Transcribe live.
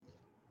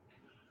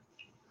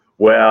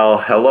Well,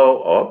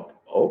 hello.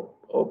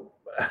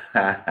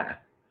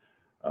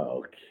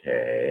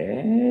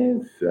 Okay,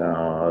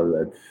 so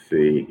let's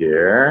see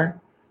here.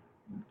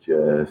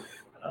 Just,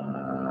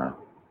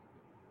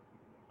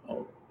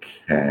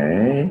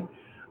 okay.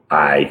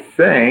 I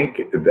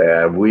think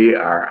that we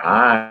are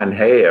on.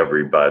 Hey,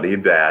 everybody,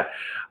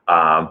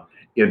 um,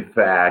 in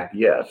fact,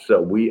 yes, so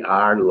we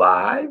are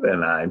live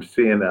and I'm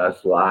seeing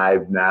us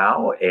live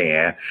now.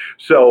 And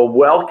so,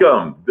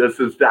 welcome. This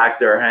is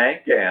Dr.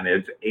 Hank and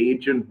it's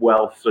Agent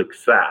Wealth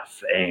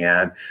Success.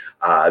 And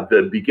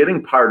the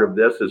beginning part of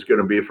this is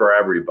going to be for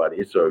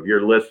everybody. So, if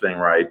you're listening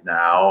right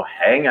now,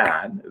 hang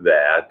on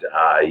that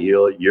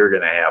you're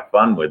going to have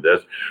fun with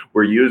this.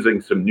 We're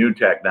using some new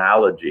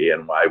technology,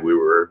 and why we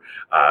were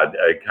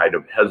kind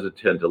of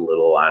hesitant a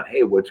little on,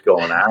 hey, what's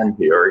going on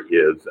here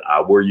is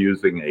we're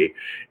using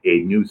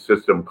a new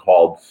system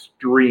called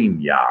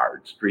StreamYard,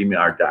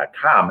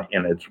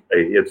 and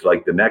it's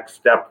like the next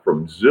step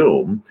from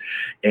Zoom,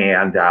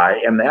 and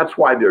that's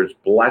why there's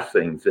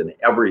blessings in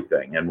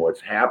everything. And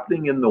what's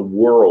happening in the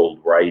world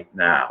right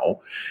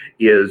now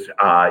is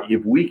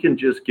if we can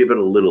just give it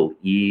a little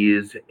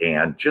ease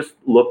and just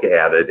look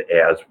at it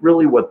as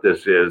really what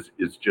this is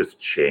just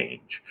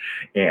change.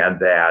 And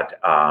that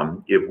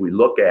if we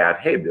look at,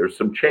 hey, there's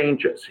some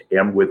changes,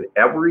 and with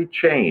every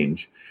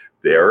change,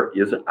 there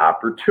is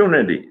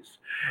opportunities.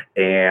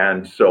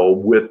 And so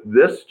with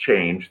this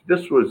change,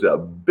 this was a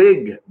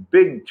big,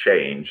 big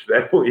change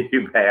that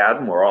we've had,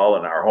 and we're all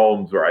in our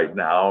homes right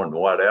now and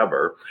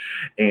whatever.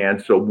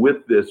 And so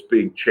with this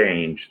big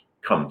change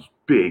comes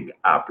big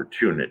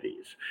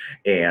opportunities.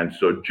 And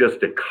so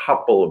just a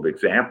couple of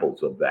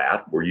examples of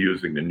that, we're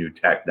using the new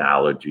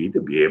technology to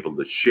be able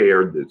to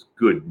share this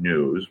good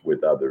news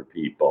with other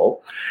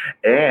people.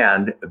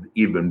 And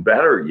even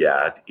better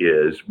yet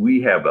is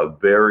we have a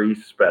very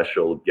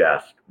special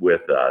guest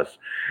with us,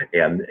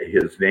 and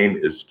his name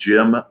is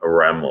Jim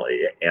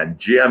Remley. And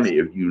Jim,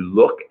 if you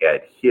look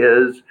at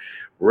his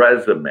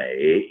resume,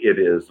 it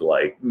is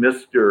like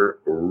Mr.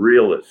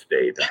 Real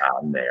Estate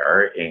on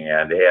there.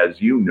 And as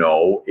you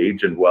know,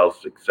 Agent Wealth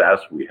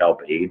Success, we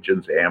help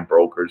agents and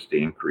brokers to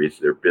increase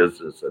their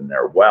business and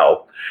their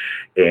wealth.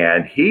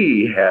 And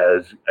Jim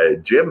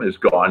has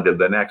gone to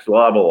the next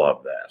level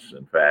of this.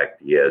 In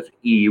fact, he has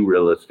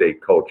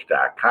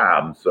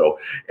erealestatecoach.com. So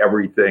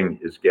everything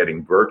is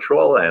getting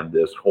virtual, and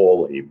this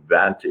whole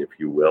event, if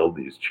you will,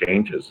 these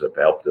changes have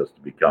helped us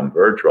to become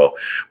virtual.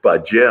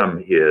 But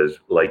Jim is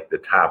like the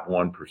top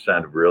 1%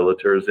 of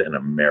realtors in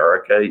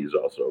America. He's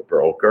also a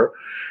broker,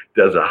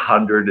 has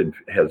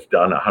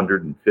done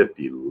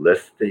 150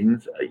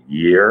 listings a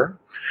year.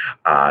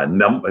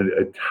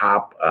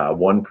 Top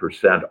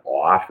 1%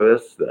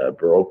 office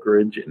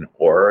brokerage in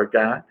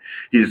Oregon.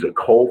 He's a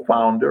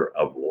co-founder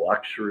of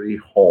Luxury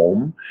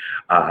Home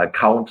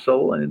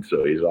Council, and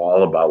so he's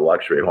all about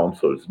luxury homes.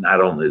 So it's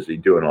not only is he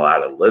doing a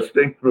lot of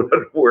listings,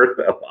 but worth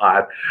a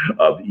lot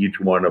of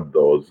each one of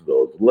those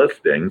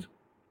listings.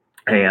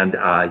 And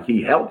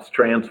he helps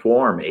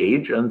transform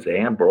agents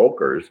and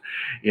brokers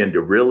into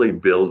really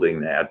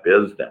building that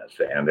business,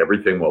 and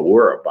everything what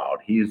we're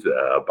about, he's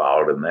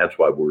about. And that's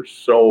why we're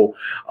so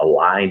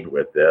aligned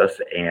with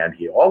this. And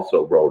he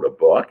also wrote a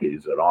book.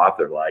 He's an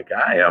author like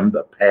I am,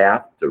 The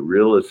Path to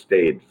Real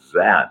Estate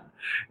Zen.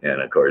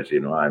 And of course,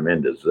 I'm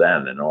into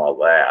Zen and all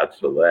that.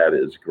 So that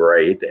is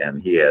great.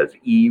 And he has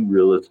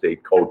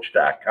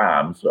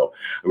erealestatecoach.com. So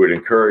I would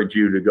encourage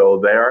you to go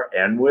there.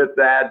 And with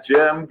that,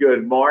 Jim,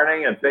 good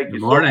morning. And thank you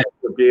so much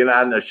for being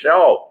on the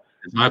show.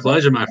 It's my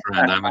pleasure, my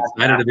friend. I'm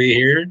excited to be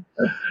here.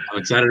 I'm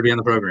excited to be on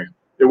the program.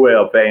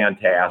 Well,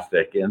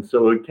 fantastic. And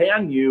so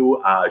can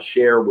you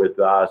share with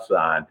us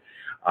on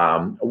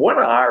what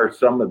are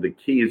some of the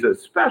keys,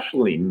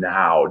 especially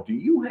now? Do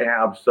you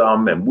have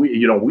some? And we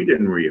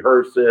didn't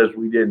rehearse this.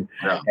 We didn't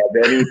have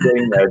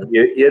anything. That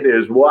it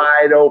is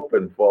wide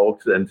open,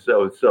 folks. And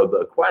so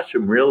the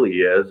question really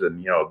is,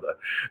 and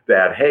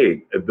that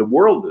hey, the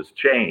world has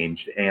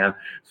changed, and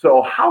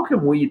so how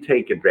can we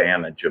take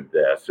advantage of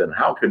this? And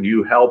how can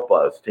you help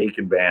us take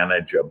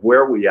advantage of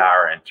where we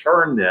are and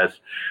turn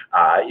this,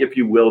 if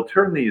you will,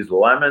 turn these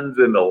lemons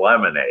into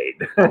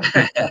lemonade?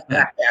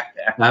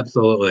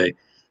 Absolutely.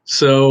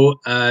 So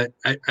I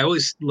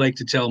always like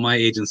to tell my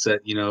agents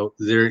that,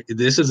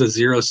 this is a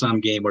zero-sum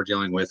game we're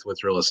dealing with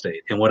real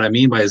estate. And what I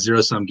mean by a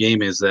zero-sum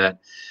game is that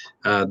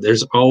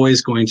there's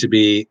always going to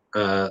be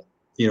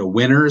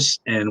winners,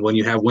 and when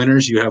you have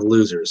winners, you have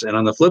losers. And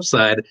on the flip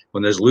side,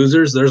 when there's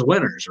losers, there's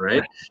winners,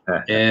 right?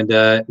 And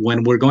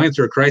when we're going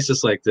through a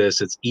crisis like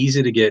this, it's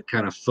easy to get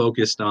kind of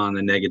focused on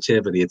the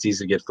negativity. It's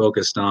easy to get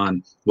focused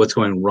on what's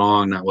going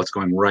wrong, not what's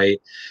going right.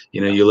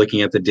 You're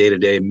looking at the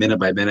day-to-day, minute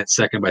by minute,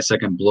 second by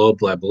second, blow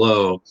by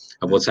blow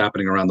of what's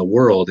happening around the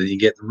world, and you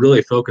get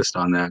really focused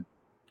on that.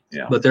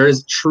 Yeah. But there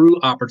is true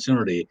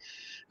opportunity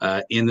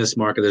in this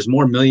market. There's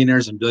more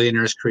millionaires and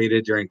billionaires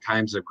created during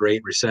times of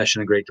Great Recession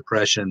and Great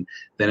Depression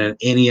than at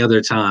any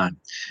other time.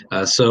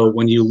 So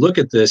when you look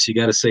at this, you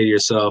got to say to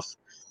yourself,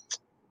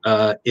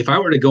 if I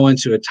were to go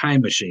into a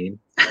time machine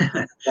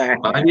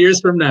 5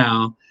 years from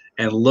now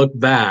and look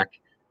back,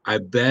 I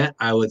bet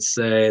I would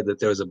say that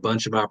there was a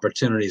bunch of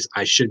opportunities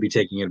I should be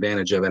taking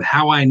advantage of. And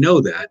how I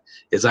know that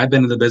is I've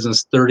been in the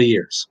business 30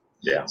 years.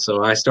 Yeah.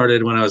 So I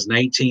started when I was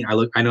 19. I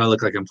know I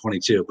look like I'm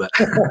 22, but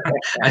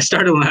I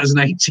started when I was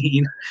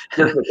 19.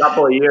 Just a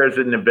couple of years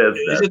in the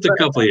business. Just a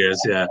couple of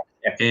years, yeah.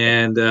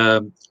 And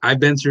I've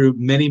been through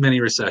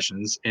many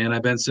recessions, and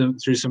I've been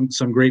through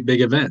some great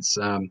big events.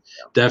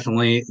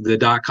 Definitely the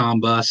dot-com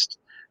bust,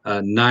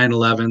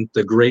 9/11,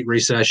 the Great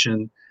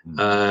Recession,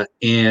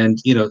 and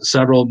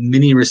several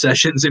mini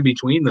recessions in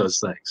between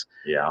those things.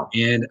 Yeah.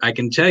 And I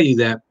can tell you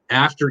that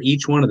after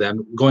each one of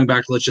them, going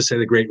back to, let's just say,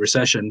 the Great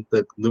Recession,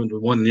 the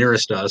one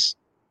nearest us.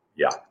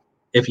 Yeah.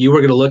 If you were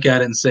going to look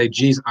at it and say,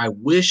 geez, I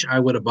wish I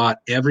would have bought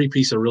every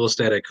piece of real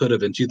estate I could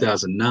have in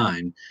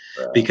 2009,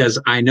 because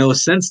I know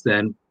since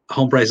then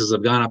home prices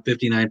have gone up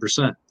 59%.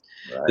 Right.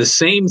 The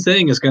same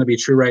thing is going to be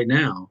true right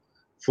now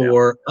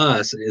for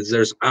us. Is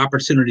there's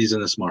opportunities in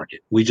this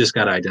market. We just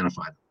got to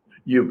identify them.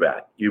 You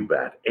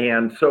bet.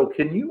 And so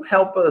can you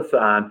help us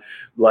on,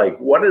 like,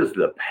 what is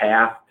the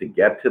path to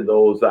get to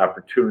those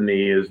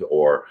opportunities,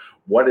 or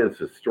what is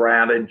the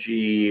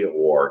strategy,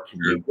 or can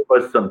you give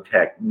us some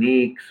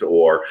techniques,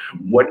 or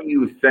what do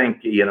you think,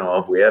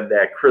 if we have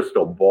that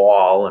crystal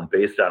ball and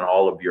based on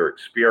all of your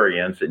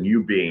experience and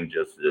you being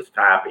just this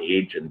top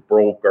agent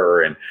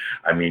broker, and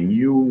I mean,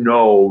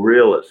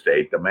 real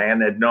estate, the man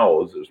that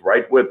knows is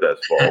right with us,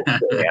 folks.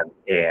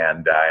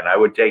 and I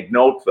would take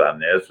notes on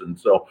this. And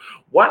so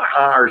what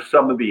are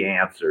some of the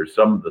answers,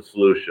 some of the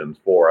solutions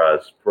for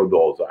us for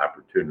those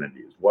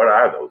opportunities? What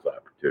are those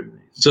opportunities?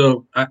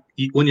 So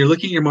when you're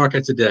looking at your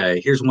market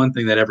today, here's one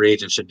thing that every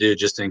agent should do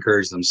just to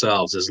encourage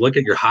themselves is look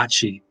at your hot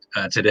sheet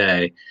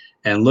today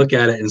and look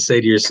at it and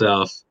say to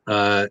yourself,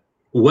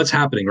 what's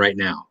happening right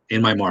now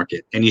in my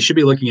market? And you should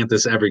be looking at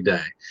this every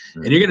day.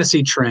 And you're going to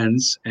see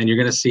trends, and you're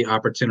going to see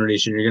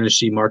opportunities, and you're going to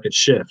see market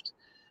shift.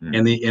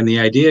 And the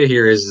idea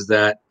here is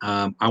that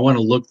I want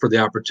to look for the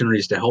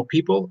opportunities to help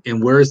people,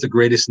 and where is the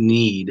greatest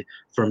need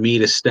for me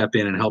to step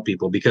in and help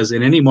people. Because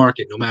in any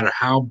market, no matter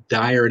how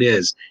dire it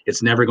is,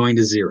 it's never going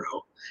to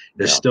zero.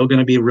 There's still going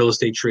to be real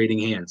estate trading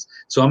hands.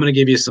 So I'm going to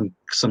give you some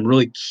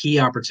really key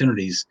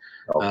opportunities.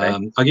 Okay.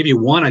 I'll give you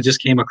one I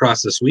just came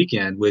across this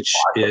weekend, which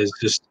is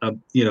just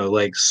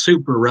like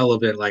super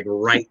relevant, like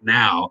right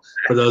now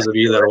for those of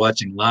you that are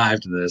watching live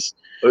to this.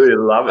 Oh,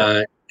 you love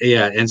it.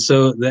 Yeah, and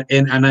so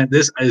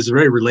this is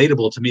very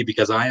relatable to me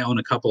because I own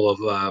a couple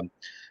of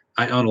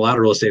I own a lot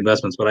of real estate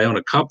investments, but I own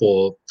a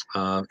couple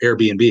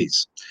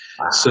Airbnbs,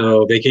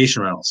 so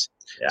vacation rentals.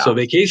 Yeah. So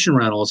vacation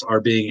rentals are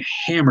being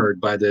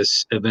hammered by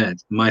this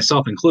event,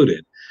 myself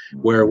included,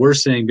 where we're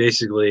seeing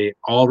basically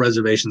all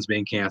reservations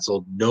being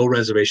canceled, no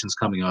reservations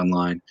coming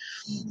online.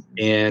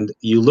 And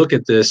you look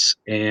at this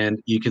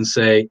and you can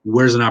say,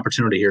 where's an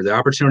opportunity here? The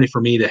opportunity for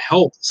me to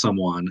help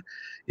someone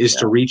is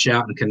to reach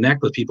out and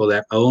connect with people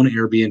that own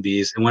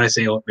Airbnbs. And when I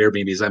say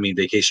Airbnbs, I mean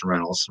vacation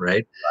rentals,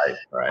 right?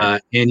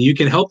 Right. And you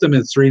can help them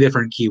in 3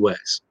 different key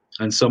ways.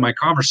 And so my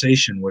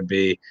conversation would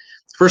be,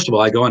 first of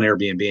all, I go on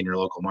Airbnb in your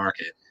local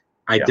market,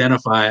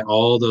 identify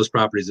all those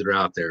properties that are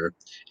out there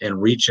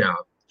and reach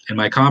out. And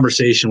my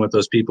conversation with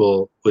those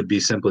people would be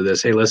simply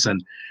this: hey, listen,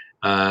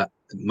 my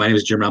name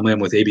is Jim Rumley. I'm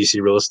with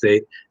ABC Real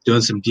Estate.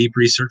 Doing some deep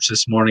research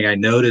this morning, I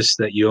noticed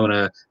that you own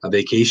a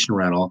vacation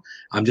rental.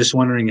 I'm just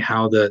wondering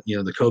how the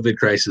COVID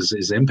crisis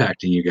is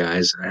impacting you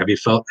guys. Have you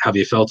felt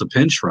a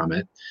pinch from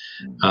it?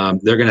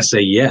 They're going to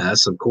say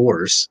yes, of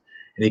course.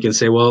 And you can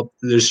say, well,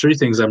 there's 3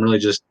 things I'm really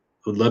just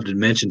would love to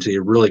mention to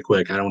you really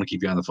quick. I don't want to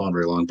keep you on the phone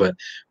very long, but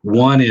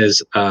one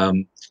is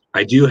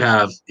I do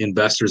have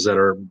investors that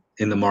are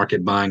in the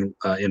market buying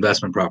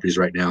investment properties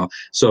right now.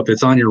 So if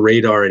it's on your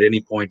radar at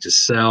any point to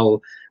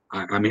sell,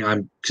 I mean, I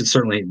could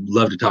certainly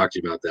love to talk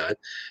to you about that.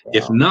 Wow.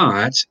 If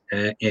not,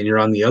 and you're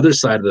on the other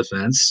side of the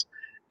fence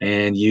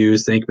and you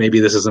think maybe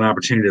this is an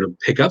opportunity to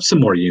pick up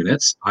some more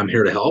units, I'm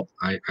here to help.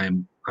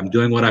 I'm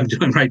doing what I'm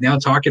doing right now,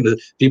 talking to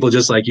people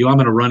just like you. I'm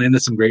going to run into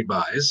some great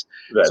buys.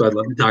 So I'd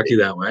love to talk to you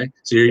that way.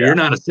 So you're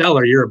not a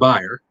seller, you're a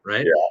buyer,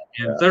 right?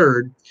 Yeah. And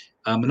third,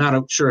 I'm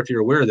not sure if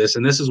you're aware of this,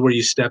 and this is where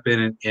you step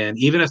in, and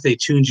even if they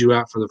tuned you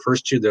out for the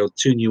first 2, they'll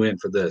tune you in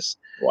for this.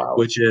 Wow.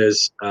 Which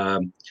is,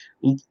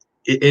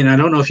 and I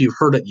don't know if you've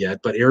heard it yet,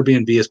 but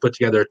Airbnb has put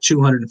together a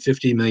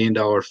 $250 million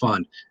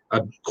fund,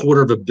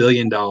 $250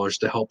 million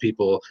to help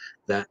people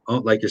that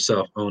like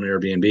yourself own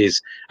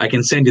Airbnbs. I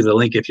can send you the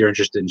link if you're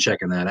interested in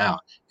checking that out.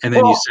 And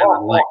then you send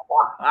the link.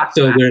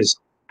 So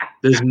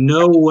there's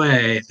no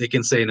way they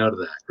can say no to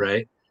that,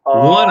 right?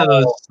 One of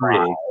those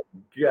 3.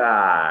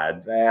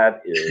 God,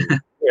 that is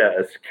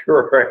just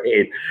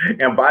great.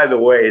 And by the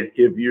way,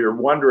 if you're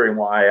wondering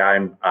why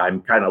I'm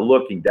kind of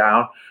looking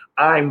down,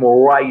 I'm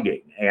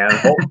writing, and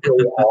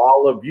hopefully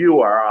all of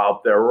you are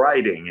out there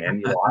writing.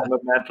 And I'm a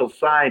mental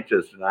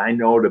scientist, and I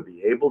know to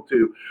be able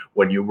to,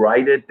 when you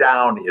write it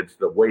down, it's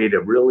the way to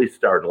really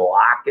start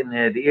locking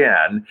it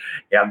in.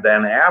 And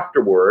then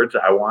afterwards,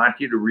 I want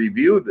you to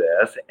review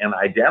this and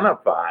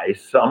identify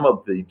some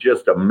of the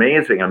just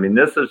amazing. I mean,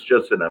 this is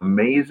just an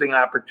amazing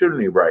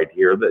opportunity right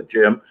here that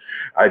Jim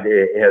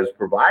has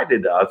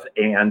provided us,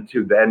 and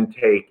to then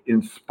take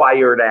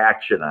inspired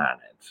action on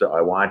it. So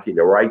I want you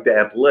to write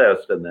that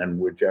list, and then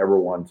whichever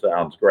one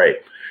sounds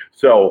great.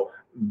 So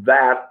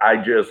that I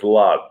just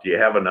love. Do you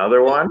have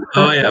another one?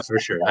 Oh yeah, for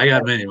sure. I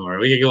got many more.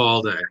 We could go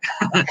all day.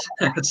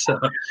 So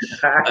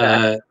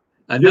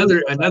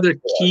another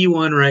key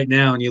one right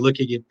now, and you look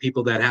at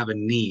people that have a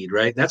need,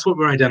 right? That's what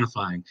we're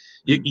identifying.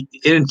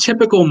 In a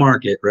typical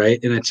market, right?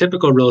 In a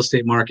typical real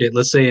estate market,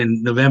 let's say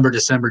in November,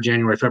 December,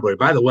 January, February.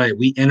 By the way,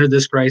 we entered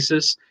this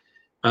crisis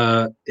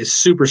is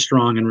super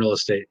strong in real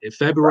estate. In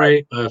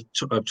February of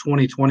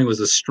 2020 was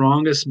the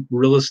strongest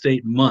real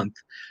estate month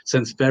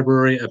since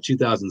February of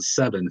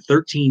 2007.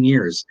 13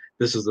 years,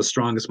 this is the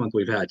strongest month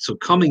we've had. So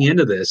coming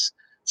into this,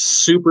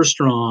 super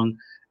strong,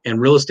 and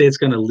real estate's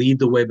going to lead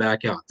the way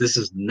back out. This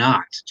is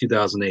not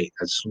 2008.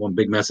 That's one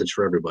big message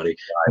for everybody.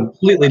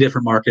 Completely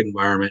different market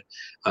environment,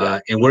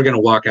 and we're going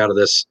to walk out of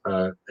this.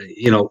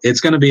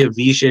 It's going to be a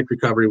V-shaped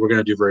recovery. We're going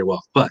to do very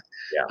well. But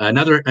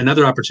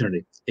another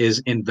opportunity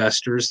is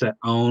investors that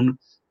own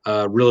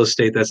real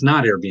estate that's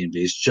not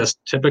Airbnbs, just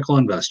typical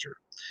investor.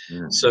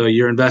 So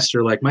your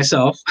investor like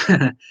myself,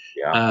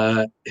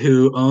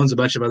 who owns a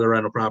bunch of other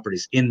rental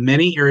properties. In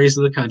many areas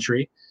of the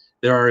country,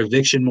 there are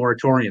eviction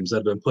moratoriums that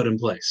have been put in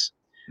place.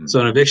 So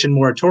an eviction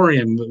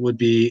moratorium would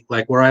be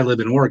like where I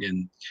live in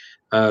Oregon.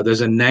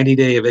 There's a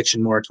 90-day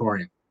eviction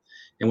moratorium.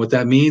 And what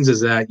that means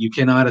is that you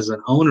cannot, as an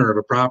owner of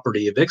a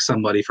property, evict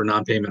somebody for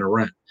non-payment of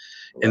rent.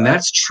 And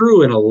that's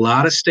true in a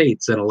lot of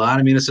states and a lot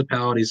of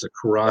municipalities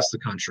across the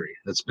country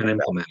that's been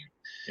implemented.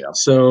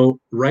 So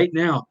right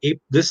now,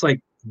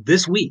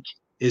 this week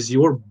is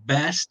your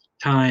best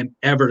time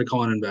ever to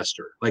call an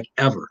investor, like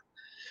ever.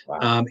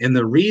 And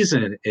the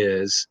reason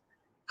is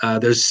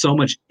there's so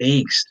much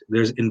angst.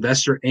 There's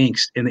investor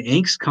angst. And the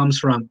angst comes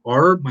from,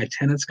 are my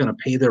tenants going to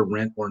pay their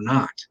rent or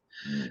not?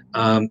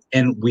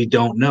 And we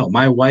don't know.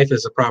 My wife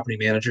is a property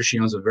manager. She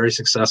owns a very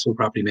successful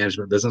property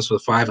management business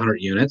with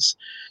 500 units.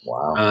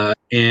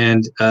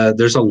 And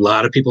there's a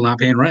lot of people not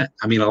paying rent.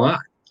 I mean, a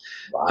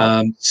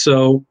lot.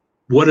 So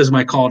what is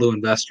my call to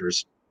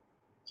investors?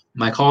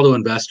 My call to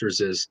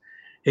investors is,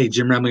 hey,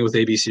 Jim Remley with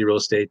ABC Real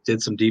Estate,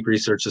 did some deep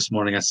research this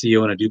morning. I see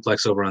you in a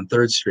duplex over on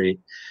 3rd Street.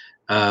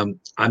 I'm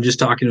just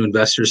talking to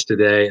investors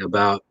today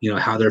about,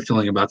 how they're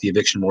feeling about the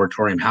eviction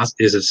moratorium. How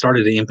is it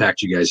started to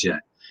impact you guys yet?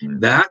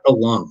 That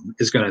alone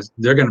is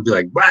they're going to be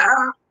like,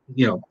 wow,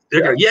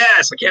 they're going,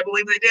 yes, I can't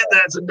believe they did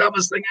that. It's the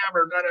dumbest thing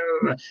ever.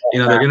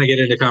 They're going to get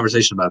into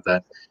conversation about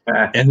that.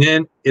 And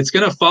then it's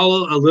going to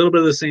follow a little bit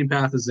of the same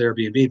path as the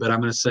Airbnb, but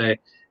I'm going to say,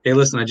 hey,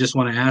 listen, I just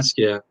want to ask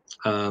you,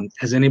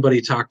 has anybody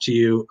talked to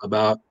you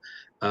about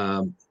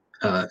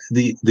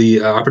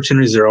the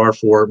opportunities there are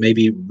for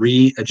maybe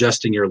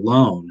readjusting your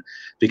loan?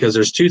 Because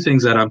there's two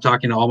things that I'm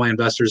talking to all my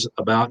investors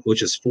about,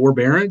 which is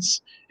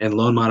forbearance and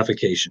loan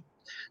modification.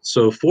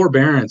 So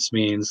forbearance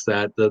means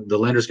that the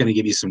lender's going to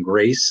give you some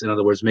grace. In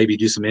other words, maybe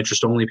do some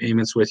interest-only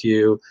payments with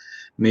you,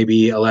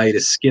 maybe allow you to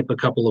skip a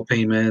couple of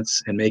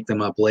payments and make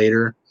them up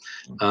later.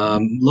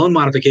 Loan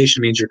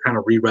modification means you're kind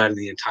of rewriting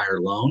the entire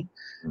loan.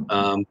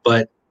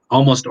 But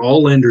almost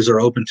all lenders are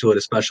open to it,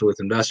 especially with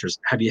investors.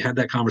 Have you had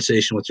that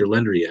conversation with your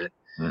lender yet?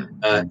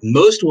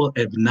 Most will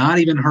have not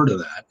even heard of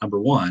that,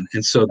 number one.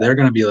 And so they're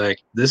going to be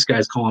like, this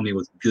guy's calling me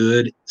with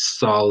good,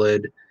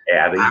 solid,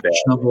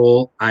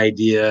 actionable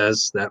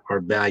ideas that are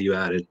value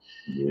added.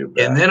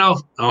 And then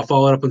I'll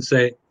follow it up and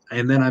say,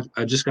 and then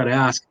I've just got to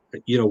ask,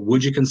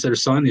 would you consider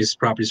selling these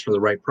properties for the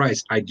right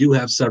price? I do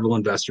have several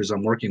investors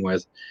I'm working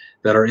with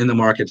that are in the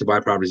market to buy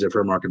properties at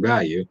fair market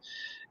value.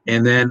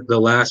 And then the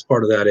last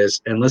part of that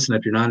is, and listen,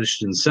 if you're not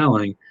interested in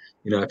selling,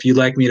 if you'd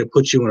like me to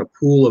put you in a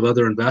pool of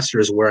other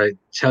investors where I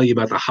tell you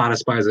about the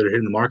hottest buys that are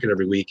hitting the market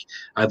every week,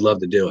 I'd love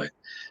to do it.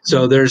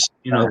 So there's,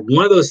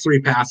 one of those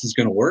three paths is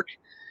going to work.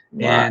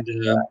 And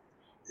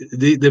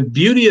the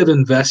beauty of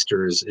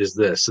investors is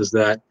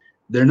that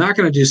they're not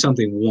going to do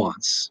something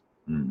once.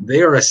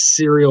 They are a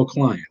serial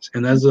client,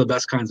 and those are the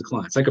best kinds of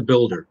clients, like a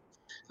builder.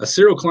 A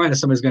serial client is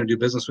somebody who's going to do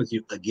business with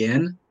you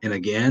again and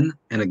again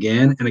and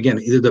again and again.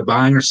 Either they're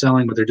buying or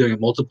selling, but they're doing it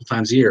multiple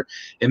times a year.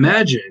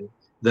 Imagine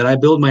that I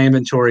build my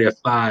inventory of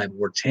 5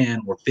 or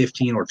 10 or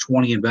 15 or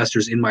 20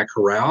 investors in my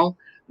corral.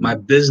 My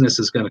business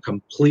is going to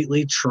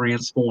completely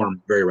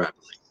transform very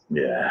rapidly.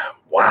 Yeah.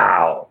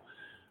 Wow.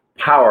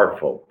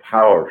 Powerful,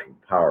 powerful,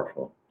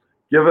 powerful.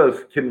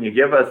 Can you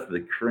give us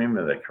the cream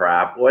of the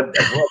crop? What's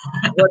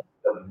the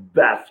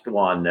best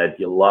one that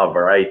you love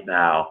right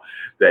now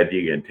that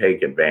you can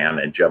take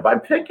advantage of?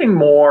 I'm thinking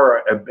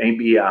more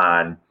maybe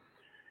on,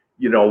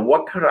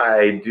 what could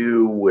I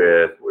do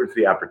with, where's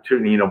the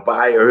opportunity,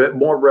 buyer,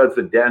 more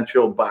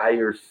residential,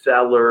 buyer,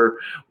 seller,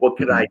 what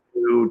could I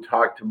do,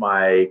 talk to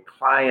my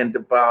client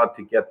about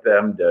to get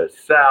them to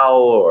sell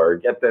or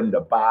get them to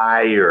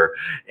buy, or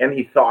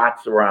any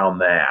thoughts around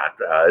that,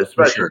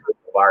 especially with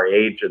our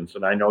agents.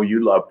 And I know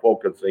you love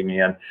focusing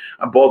in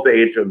on both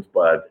agents,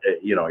 but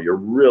you're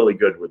really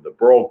good with the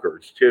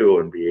brokers too,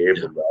 and be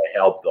able to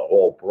help the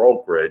whole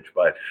brokerage.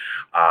 But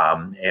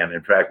and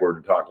in fact, we're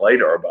going to talk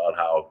later about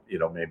how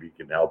maybe you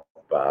can help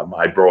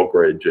my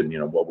brokerage and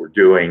what we're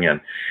doing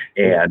and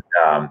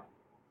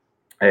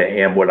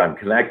what I'm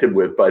connected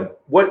with.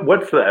 But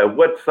what's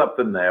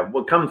something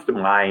what comes to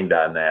mind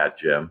on that,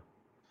 Jim?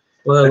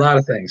 Well, a lot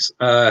of things.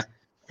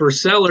 For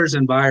sellers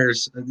and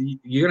buyers,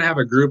 you're going to have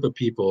a group of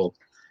people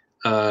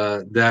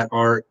that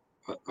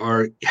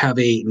have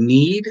a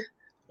need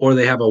or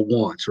they have a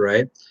want,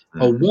 right?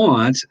 A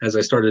want, as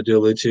I started to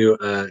allude to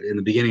in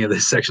the beginning of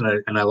this section,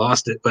 and I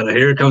lost it, but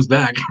here it comes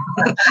back.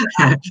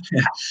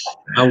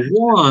 A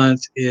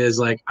want is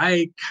like,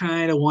 I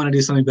kind of want to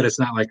do something, but it's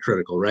not like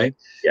critical, right?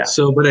 Yeah.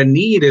 So, but a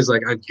need is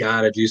like, I've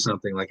got to do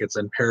something, like it's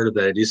imperative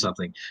that I do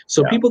something.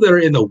 So people that are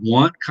in the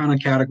want kind of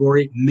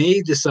category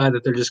may decide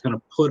that they're just going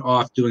to put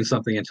off doing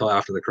something until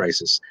after the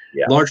crisis.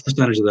 Yeah. Large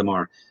percentage of them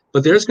are.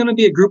 But there's going to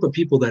be a group of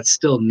people that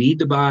still need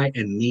to buy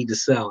and need to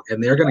sell,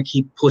 and they're going to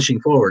keep pushing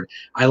forward.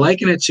 I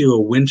liken it to a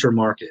winter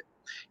market.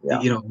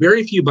 Yeah.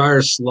 Very few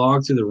buyers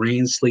slog through the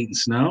rain, sleet, and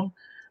snow,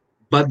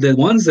 but the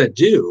ones that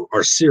do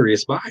are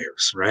serious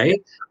buyers,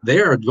 right? They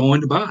are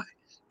going to buy.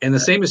 And the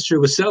same is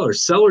true with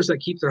sellers. Sellers that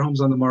keep their homes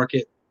on the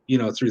market,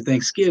 through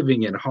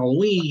Thanksgiving and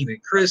Halloween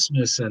and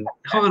Christmas and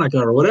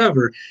Hanukkah or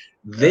whatever,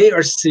 they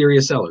are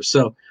serious sellers.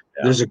 So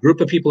there's a group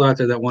of people out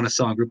there that want to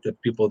sell, and a group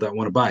of people that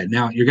want to buy.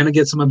 Now, you're going to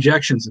get some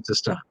objections at this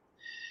time,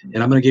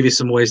 and I'm going to give you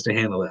some ways to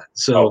handle that.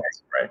 So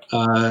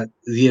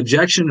the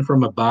objection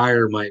from a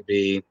buyer might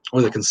be,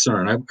 or the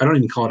concern, I don't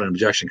even call it an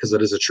objection because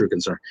it is a true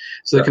concern.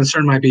 So the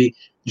concern might be,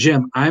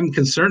 Jim, I'm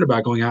concerned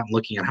about going out and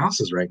looking at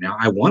houses right now.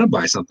 I want to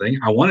buy something.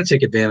 I want to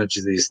take advantage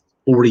of these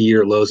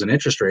 40-year lows in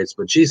interest rates,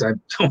 but geez, I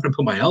don't want to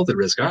put my health at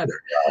risk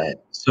either. Right.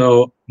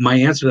 So my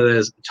answer to that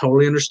is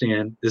totally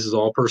understand. This is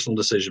all personal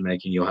decision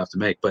making you'll have to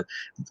make, but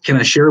can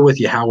I share with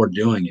you how we're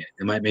doing it?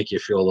 It might make you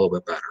feel a little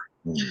bit better.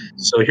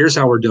 So here's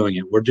how we're doing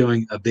it. We're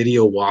doing a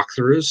video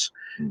walkthroughs,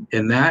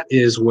 and that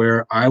is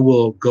where I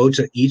will go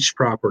to each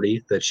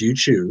property that you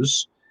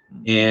choose,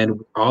 and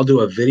I'll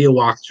do a video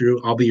walkthrough.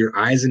 I'll be your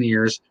eyes and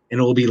ears, and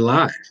it will be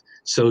live.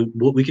 So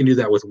we can do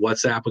that with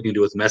WhatsApp. We can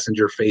do it with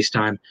Messenger,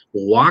 FaceTime.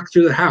 We'll walk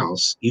through the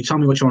house. You tell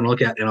me what you want to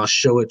look at, and I'll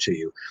show it to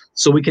you.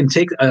 So we can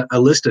take a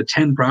list of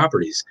 10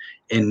 properties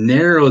and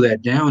narrow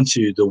that down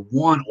to the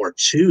 1 or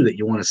 2 that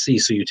you want to see.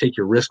 So you take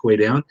your risk way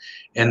down,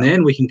 and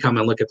then we can come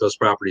and look at those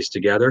properties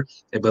together.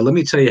 But let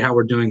me tell you how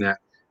we're doing that.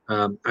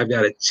 I've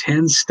got a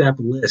 10-step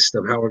list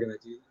of how we're going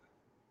to do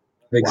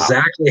that.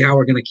 Exactly how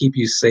we're going to keep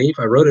you safe.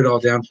 I wrote it all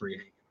down for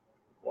you.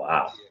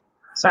 Wow.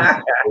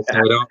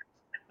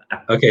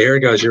 Okay, here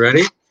it goes. You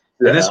ready?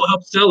 Yeah. And this will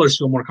help sellers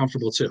feel more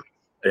comfortable too.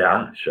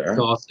 Yeah, sure.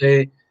 So I'll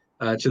say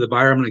to the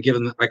buyer, I'm going to give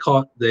them, I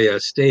call it the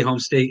Stay Home,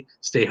 Stay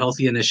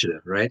Healthy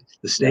initiative, right?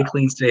 The Stay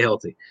Clean, Stay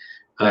Healthy.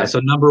 So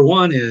number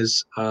 1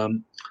 is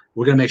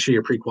we're going to make sure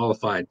you're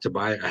pre-qualified to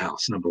buy a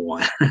house, number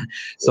 1.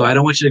 So I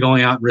don't want you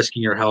going out and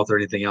risking your health or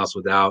anything else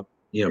without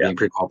being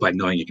pre-qualified,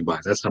 knowing you can buy.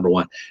 That's number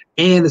 1.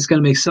 And it's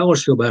going to make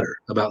sellers feel better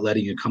about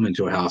letting you come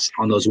into a house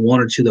on those 1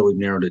 or 2 that we've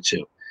narrowed it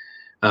to.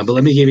 But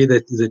let me give you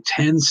the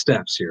 10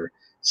 steps here.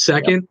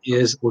 Second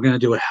is we're going to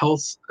do a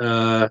health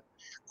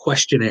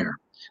questionnaire.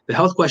 The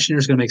health questionnaire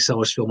is going to make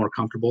sellers feel more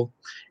comfortable,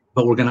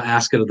 but we're going to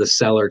ask it of the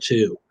seller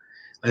too.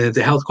 And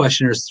the health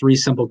questionnaire is 3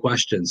 simple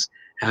questions.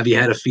 Have you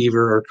had a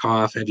fever or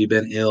cough? Have you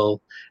been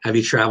ill? Have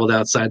you traveled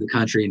outside the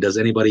country? And does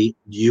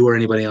you or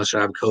anybody else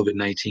have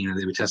COVID-19 or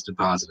they be tested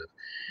positive?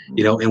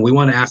 And we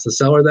want to ask the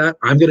seller that.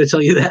 I'm going to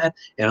tell you that,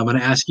 and I'm going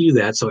to ask you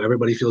that, so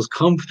everybody feels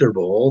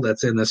comfortable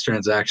that's in this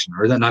transaction,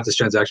 or not this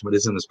transaction, but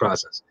is in this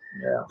process.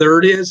 Yeah.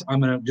 Third is I'm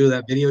going to do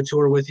that video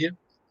tour with you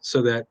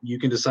so that you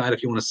can decide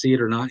if you want to see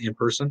it or not in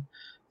person.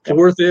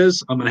 Fourth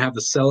is I'm going to have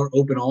the seller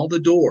open all the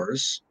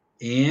doors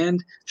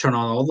and turn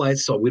on all the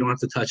lights so we don't have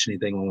to touch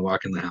anything when we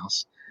walk in the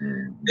house.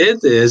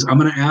 Fifth is I'm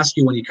going to ask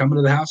you when you come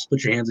into the house,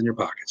 put your hands in your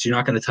pockets. You're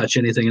not going to touch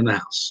anything in the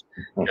house.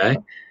 Okay.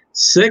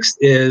 Sixth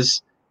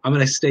is I'm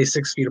going to stay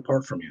 6 feet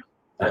apart from you.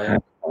 Okay?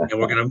 And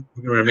we're going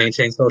to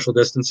maintain social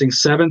distancing.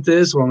 Seventh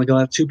is we're only going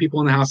to have 2 people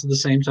in the house at the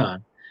same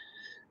time.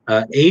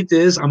 Eighth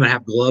is I'm going to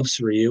have gloves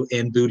for you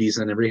and booties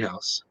in every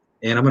house.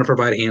 And I'm going to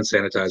provide hand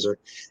sanitizer.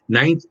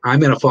 Ninth, I'm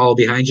going to follow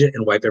behind you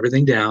and wipe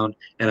everything down.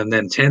 And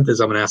then 10th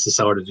is I'm going to ask the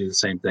seller to do the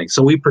same thing.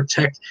 So we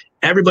protect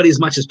everybody as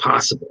much as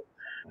possible.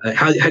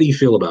 How do you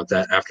feel about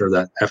that after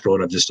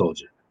what I've just told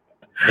you?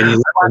 And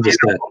you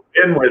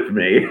in with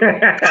me.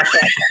 I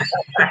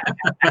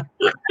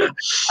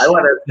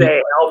want to stay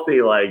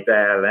healthy like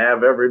that and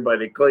have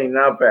everybody clean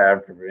up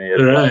after me.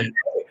 It's right. Like,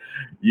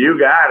 you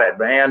got it,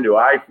 man. Do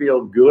I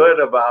feel good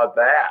about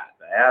that?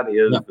 That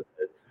is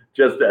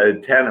just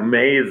 10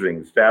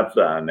 amazing steps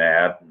on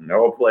that. And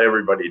hopefully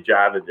everybody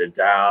jotted it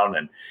down.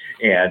 And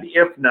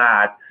if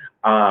not,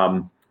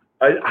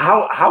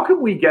 how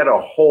can we get a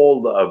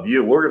hold of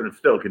you? We're going to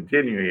still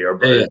continue here,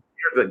 but here's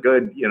a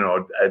good,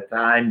 a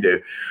time to,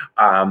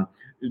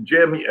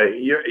 Jim,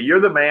 you're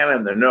the man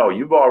in the know.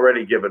 You've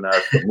already given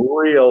us some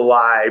real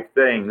live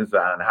things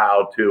on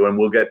how to, and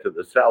we'll get to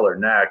the seller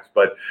next,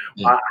 but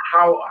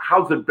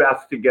how's it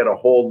best to get a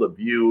hold of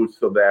you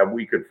so that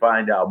we could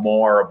find out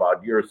more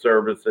about your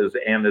services,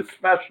 and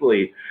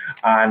especially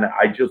on,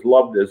 I just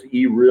love this,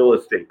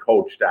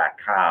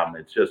 erealestatecoach.com.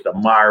 It's just a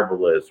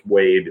marvelous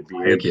way to be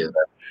able to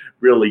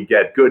really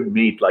get good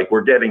meat like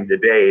we're getting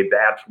today.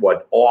 That's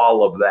what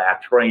all of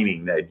that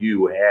training that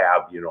you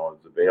have, is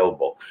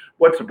available.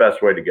 What's the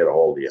best way to get a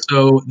hold of you?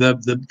 So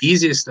the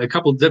easiest, a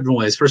couple different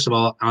ways. First of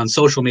all, on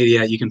social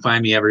media, you can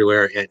find me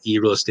everywhere at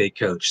eRealEstate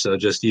Coach. So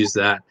just use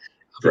that.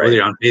 Whether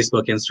you're on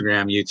Facebook,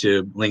 Instagram,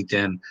 YouTube,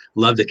 LinkedIn,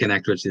 love to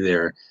connect with you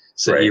there.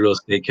 So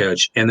eRealEstate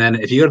Coach. And then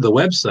if you go to the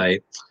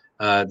website,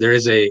 there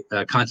is a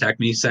contact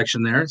me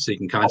section there. So you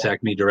can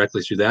contact me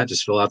directly through that.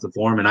 Just fill out the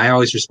form. And I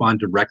always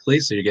respond directly.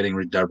 So you're getting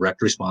a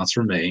direct response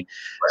from me.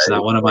 It's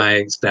not one of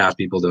my staff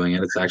people doing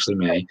it. It's actually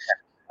me.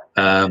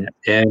 And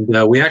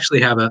we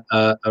actually have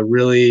a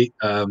really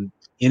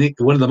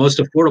one of the most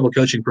affordable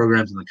coaching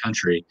programs in the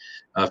country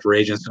for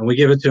agents. And we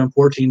give it to them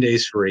 14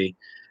 days free.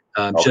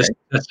 Just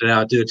test it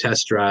out, do a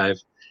test drive,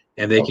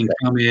 and they can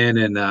come in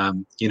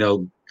and,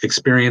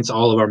 experience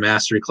all of our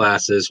mastery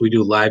classes. We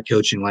do live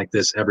coaching like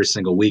this every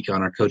single week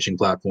on our coaching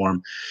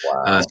platform.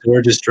 Wow. So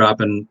we're just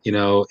dropping,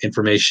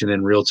 information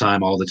in real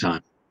time all the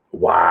time.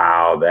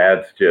 Wow.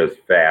 That's just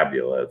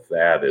fabulous.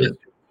 That is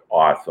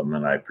awesome.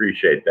 And I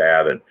appreciate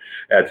that. And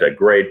that's a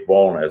great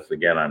bonus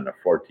again on the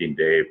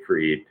 14-day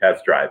free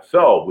test drive.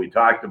 So we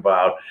talked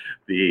about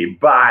the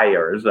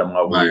buyers and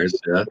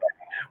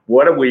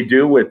what do we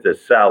do with the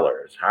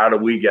sellers? How do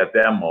we get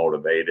them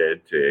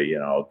motivated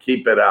to,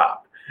 keep it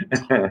up?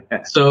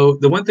 So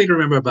the one thing to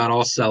remember about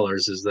all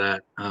sellers is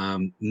that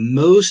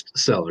most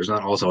sellers,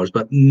 not all sellers,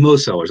 but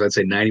most sellers, I'd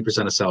say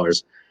 90% of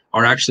sellers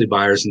are actually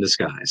buyers in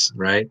disguise,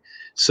 right?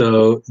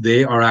 So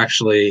they are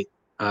actually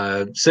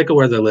sick of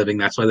where they're living.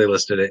 That's why they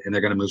listed it, and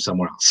they're going to move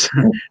somewhere else.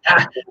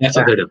 That's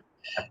what they're doing.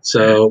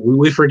 So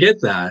we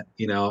forget that,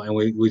 and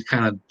we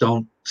kind of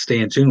don't stay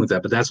in tune with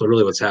that, but that's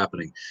what's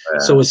happening.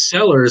 So with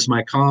sellers,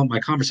 my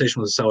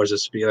conversation with the sellers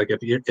is to be like,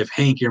 if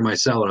Hank, you're my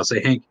seller, I'll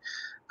say, Hank,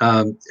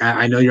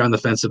 I know you're on the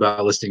fence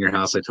about listing your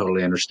house. I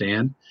totally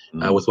understand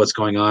with what's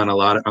going on. A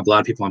lot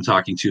of people I'm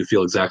talking to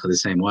feel exactly the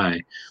same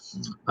way.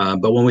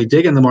 But when we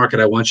dig in the market,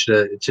 I want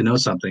you to know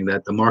something,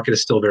 that the market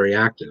is still very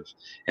active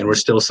and we're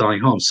still selling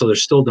homes. So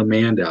there's still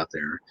demand out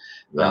there.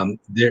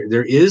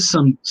 There is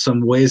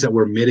some ways that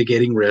we're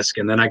mitigating risk.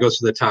 And then I go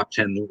through the top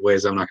 10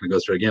 ways. I'm not going to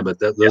go through again, but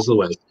those are the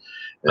ways.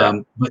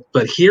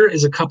 But here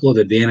is a couple of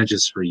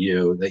advantages for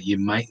you that you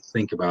might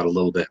think about a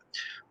little bit.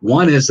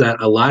 One is that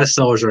a lot of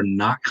sellers are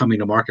not coming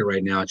to market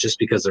right now just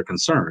because they're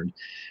concerned.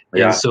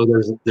 And so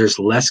there's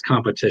less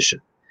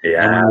competition. And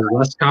when there's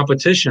less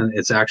competition,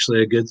 it's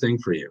actually a good thing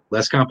for you.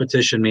 Less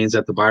competition means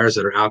that the buyers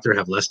that are out there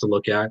have less to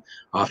look at.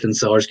 Often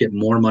sellers get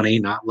more money,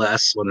 not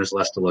less, when there's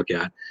less to look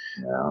at.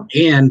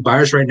 And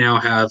buyers right now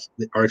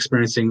are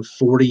experiencing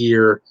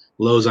 40-year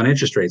lows on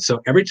interest rates.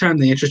 So every time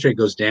the interest rate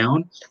goes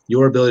down,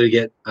 your ability to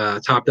get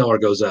top dollar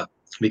goes up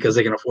because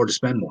they can afford to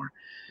spend more.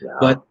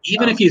 But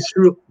even if you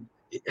threw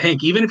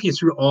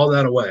all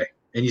that away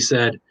and you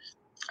said,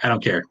 I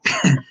don't care,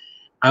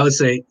 I would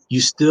say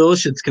you still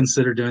should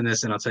consider doing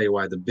this. And I'll tell you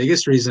why. The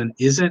biggest reason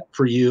isn't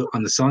for you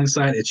on the selling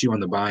side, it's you on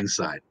the buying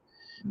side.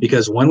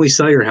 Because when we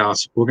sell your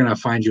house, we're going to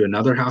find you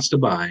another house to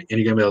buy, and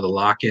you're going to be able to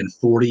lock in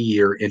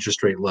 40-year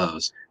interest rate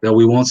lows that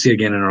we won't see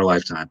again in our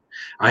lifetime.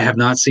 I have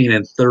not seen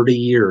in 30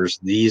 years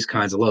these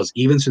kinds of lows,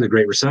 even through the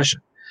Great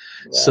Recession.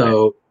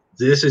 So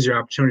this is your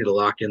opportunity to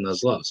lock in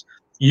those lows.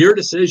 Your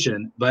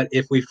decision, but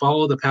if we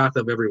follow the path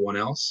of everyone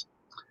else,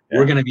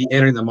 we're going to be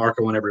entering the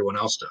market when everyone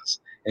else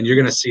does. And you're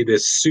going to see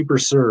this super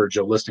surge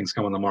of listings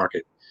come on the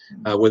market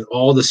with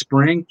all the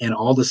spring and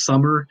all the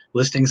summer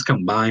listings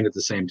combined at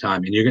the same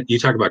time. And you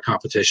talk about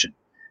competition.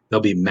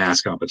 There'll be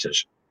mass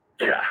competition.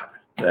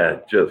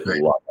 Love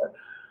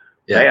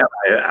it. Man,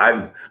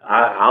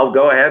 I'll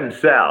go ahead and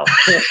sell.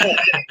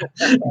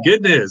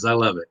 Good news. I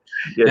love it.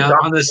 Now,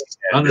 on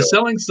the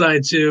selling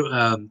side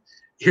too,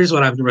 here's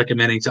what I've been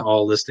recommending to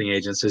all listing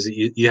agents is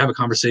you have a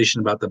conversation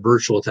about the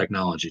virtual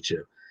technology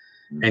too.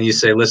 And you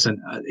say,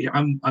 listen,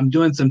 I'm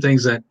doing some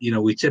things that,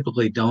 we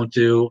typically don't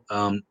do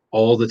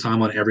all the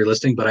time on every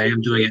listing, but I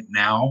am doing it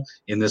now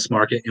in this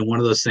market. And one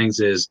of those things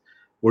is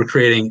we're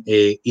creating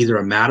either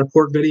a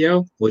Matterport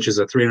video, which is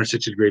a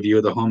 360-degree view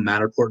of the home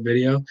Matterport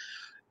video,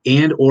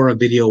 and or a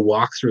video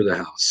walk through the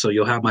house. So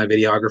you'll have my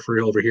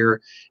videographer over here,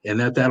 and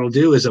that'll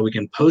do is that we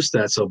can post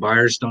that so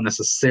buyers don't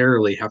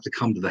necessarily have to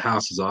come to the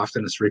house as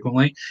often as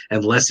frequently,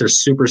 unless they're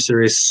super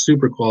serious,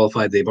 super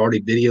qualified. They've already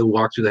video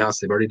walked through the house.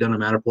 They've already done a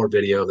Matterport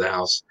video of the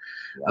house,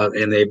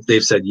 and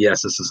they've said,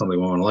 yes, this is something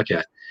we want to look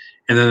at.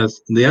 And then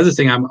the other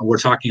thing we're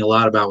talking a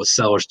lot about with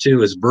sellers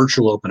too is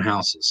virtual open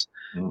houses.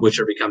 which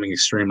are becoming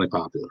extremely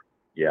popular.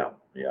 Yeah.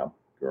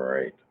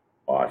 Great.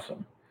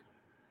 Awesome.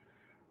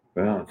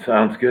 Well, it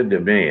sounds good to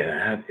me.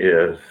 That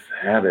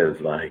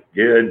is like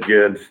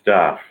good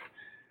stuff.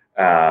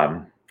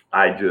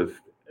 I just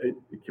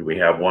Can we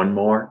have one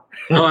more?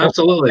 Oh,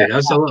 absolutely.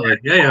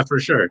 Yeah, for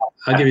sure.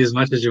 I'll give you as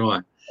much as you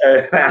want.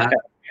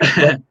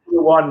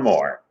 One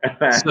more.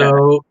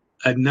 So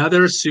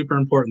another super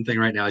important thing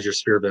right now is your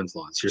sphere of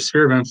influence. Your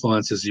sphere of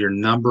influence is your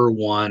number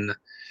one.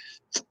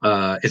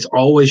 It's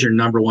always your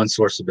number one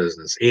source of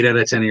business. 8 out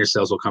of 10 of your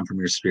sales will come from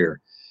your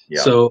sphere.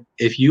 Yep. So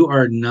if you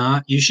are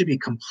not, you should be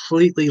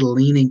completely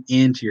leaning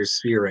into your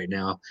sphere right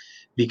now,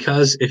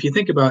 because if you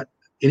think about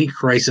any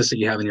crisis that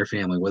you have in your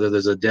family, whether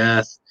there's a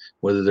death,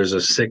 whether there's a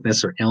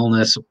sickness or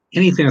illness,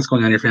 anything that's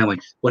going on in your family,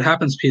 what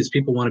happens is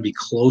people want to be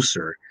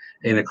closer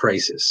in a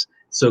crisis.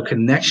 So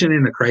connection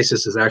in a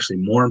crisis is actually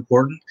more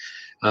important.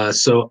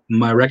 So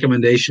my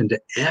recommendation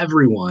to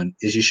everyone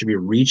is you should be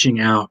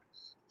reaching out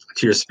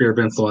to your sphere of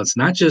influence,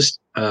 not just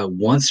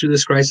once through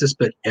this crisis,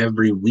 but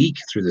every week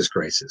through this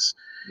crisis.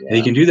 Yeah. And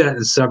you can do that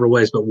in several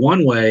ways. But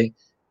one way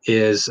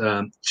is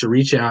to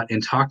reach out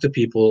and talk to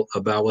people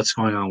about what's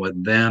going on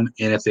with them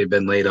and if they've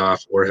been laid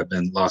off or have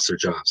been lost their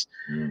jobs.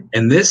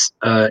 And this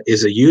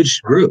is a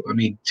huge group. I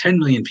mean, 10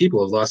 million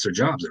people have lost their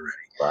jobs already.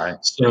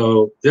 Right.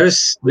 So there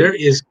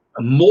is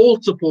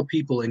multiple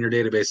people in your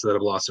database that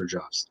have lost their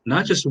jobs,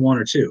 not just one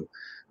or two,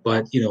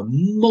 but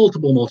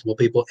multiple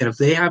people. And if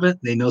they haven't,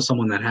 they know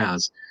someone that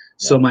has.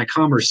 So my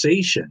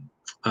conversation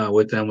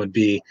with them would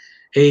be,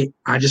 hey,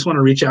 I just want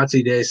to reach out to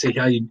you today, say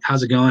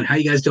how's it going? How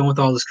you guys doing with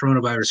all this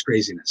coronavirus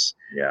craziness?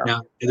 Yeah.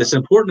 Now, it's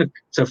important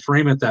to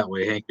frame it that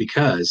way, Hank,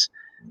 because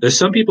there's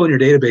some people in your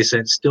database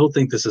that still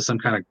think this is some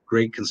kind of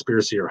great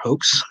conspiracy or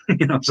hoax,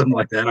 something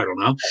like that. I don't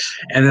know.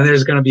 And then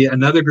there's going to be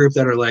another group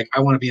that are like, I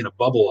want to be in a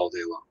bubble all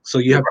day long. So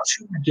you have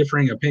two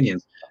differing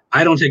opinions.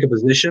 I don't take a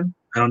position.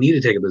 I don't need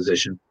to take a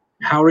position.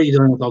 How are you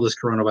dealing with all this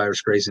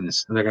coronavirus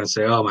craziness? And they're going to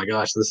say, oh my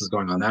gosh, this is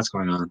going on, that's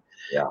going on.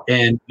 Yeah.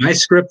 And my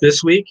script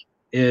this week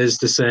is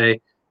to say,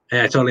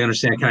 hey, I totally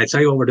understand. Can I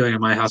tell you what we're doing at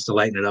my house to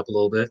lighten it up a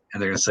little bit?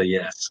 And they're going to say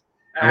yes.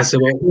 And I say,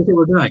 well, here's what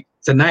we're doing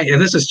tonight.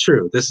 And this is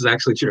true. This is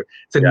actually true.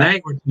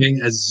 Tonight we're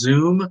doing a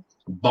Zoom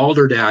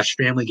Balderdash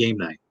family game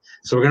night.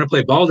 So we're going to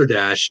play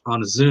Balderdash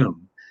on a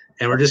Zoom.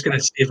 And we're just going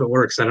to see if it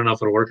works. I don't know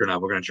if it'll work or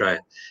not. We're going to try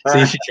it. So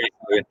you should try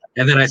it.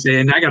 And then I say,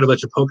 and I got a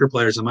bunch of poker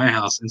players in my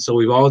house. And so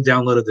we've all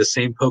downloaded the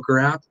same poker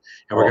app.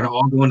 And we're going to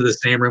all go into the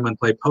same room and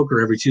play poker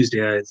every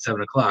Tuesday night at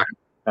 7 o'clock.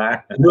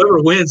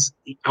 Whoever wins,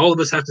 all of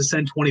us have to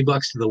send $20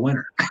 to the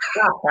winner.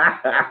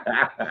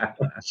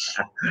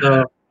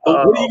 So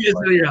what do you guys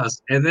do at your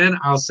house? And then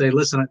I'll say,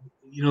 listen,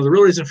 the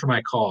real reason for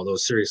my call, though,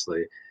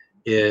 seriously,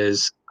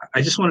 is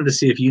I just wanted to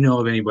see if you know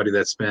of anybody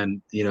that's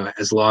been,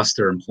 has lost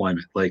their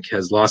employment, like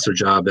has lost their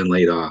job, been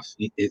laid off.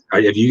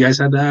 Have you guys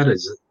had that?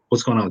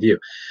 What's going on with you?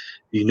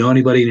 Do you know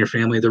anybody in your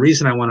family? The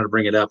reason I wanted to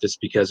bring it up is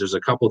because there's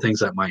a couple of things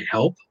that might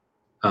help.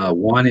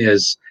 One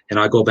is, and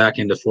I'll go back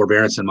into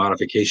forbearance and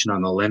modification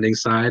on the lending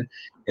side,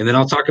 and then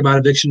I'll talk about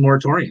eviction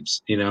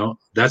moratoriums.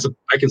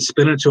 I can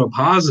spin it to a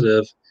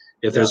positive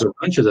if there's a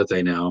bunch that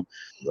they know.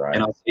 Right.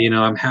 And I'll say,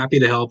 I'm happy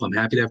to help. I'm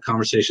happy to have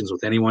conversations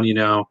with anyone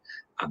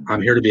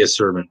I'm here to be a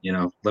servant.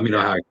 Let me know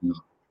how I can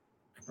help.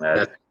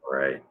 That's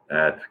great.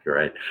 That's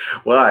great.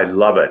 Well, I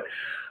love it.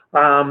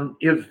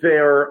 Is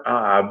there?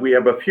 We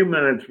have a few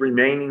minutes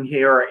remaining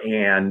here,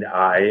 and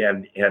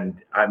I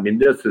mean,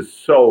 this is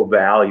so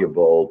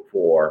valuable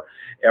for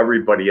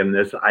everybody. And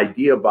this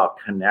idea about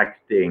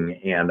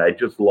connecting, and I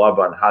just love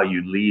on how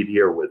you lead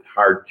here with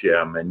Heart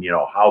Gym, and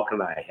how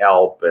can I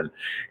help,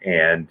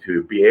 and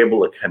to be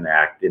able to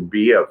connect and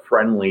be a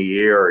friendly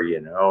ear,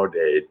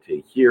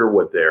 to hear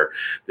what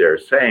they're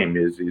saying.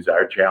 These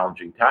are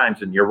challenging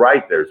times, and you're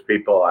right. There's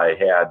people I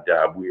had.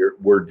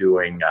 We're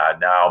doing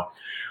now.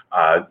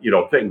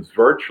 Things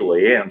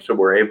virtually. And so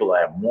we're able to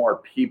have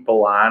more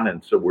people on.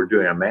 And so we're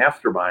doing a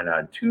mastermind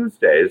on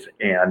Tuesdays.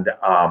 And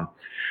on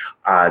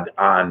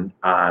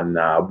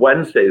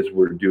Wednesdays,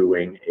 we're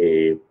doing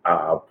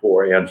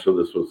and so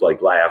this was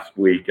like last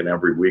week, and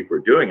every week we're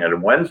doing it.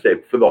 And Wednesday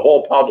for the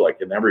whole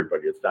public and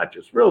everybody, it's not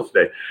just real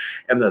estate.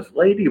 And this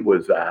lady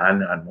was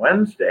on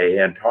Wednesday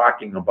and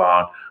talking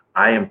about,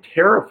 I am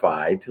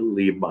terrified to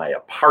leave my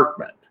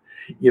apartment.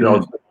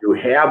 So you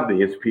have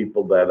these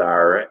people that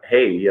are,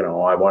 hey,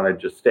 I want to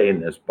just stay in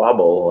this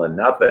bubble and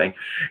nothing.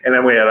 And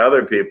then we had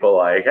other people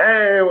like,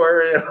 hey,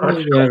 we're at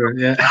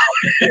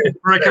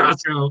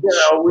Costco.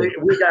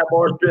 We got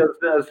more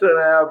business than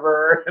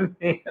ever. And,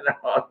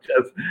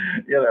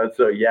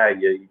 so yeah,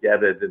 you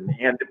get it.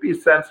 And to be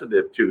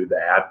sensitive to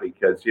that,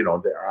 because,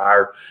 there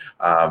are,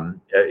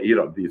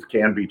 these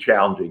can be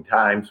challenging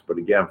times. But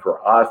again,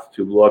 for us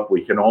to look,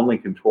 we can only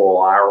control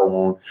our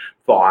own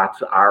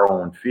thoughts, our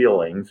own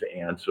feelings.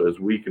 And so as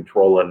we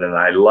control it, and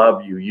I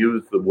love you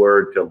use the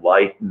word to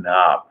lighten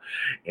up,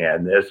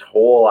 and this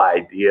whole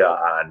idea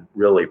on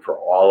really for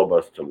all of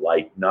us to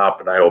lighten up.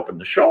 And I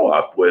opened the show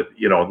up with,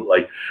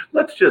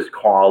 let's just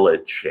call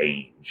it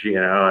change.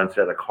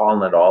 instead of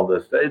calling it all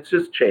this. It's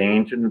just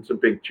change, and it's a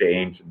big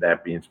change, and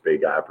that means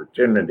big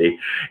opportunity.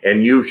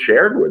 And you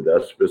shared with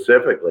us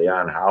specifically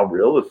on how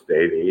real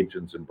estate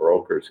agents and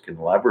brokers can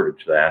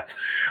leverage that.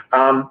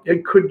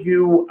 Could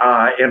you,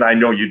 and I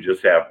know you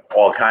just have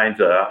all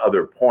kinds of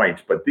other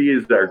points, but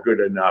these are good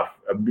enough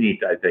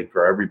meat, I think,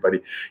 for everybody.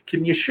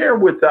 Can you share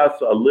with us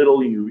a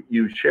little,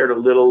 you shared a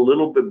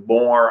little bit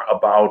more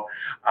about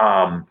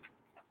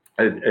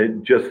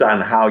just on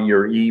how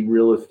your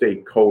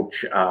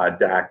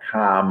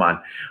erealestatecoach.com,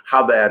 on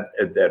how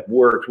that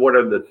works. What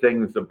are the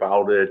things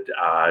about it,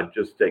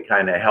 just to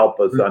kind of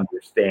help us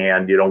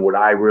understand, would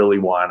I really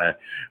want to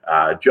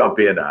jump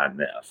in on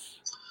this?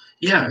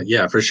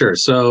 Yeah, for sure.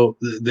 So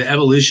the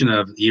evolution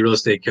of eReal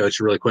Estate Coach,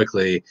 really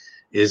quickly,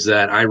 is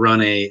that I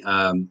run a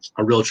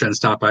Real Trends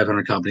Top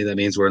 500 company. That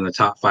means we're in the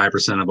top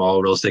 5% of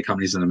all real estate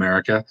companies in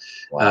America.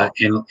 Wow.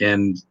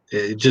 And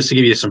just to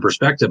give you some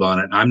perspective on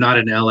it, I'm not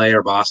in LA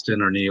or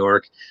Boston or New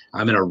York.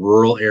 I'm in a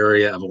rural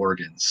area of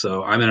Oregon.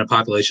 So I'm in a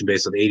population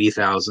base of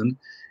 80,000,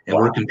 and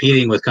we're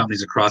competing with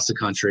companies across the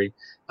country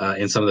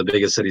in some of the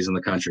biggest cities in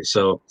the country.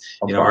 So,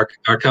 our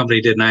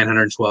company did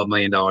 $912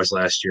 million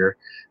last year,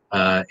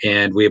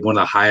 and we have one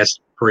of the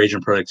highest per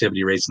agent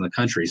productivity rates in the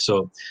country.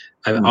 So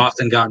I've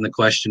often gotten the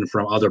question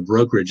from other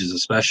brokerages,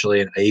 especially,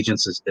 and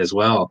agents as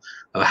well,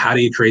 of how do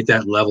you create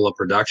that level of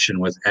production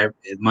with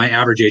my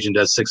average agent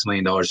does $6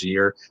 million a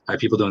year. I have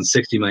people doing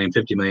 60 million,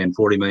 50 million,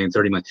 40 million,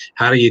 30 million.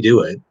 How do you do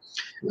it?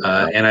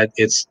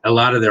 It's a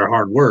lot of their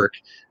hard work.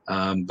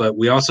 But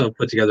we also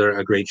put together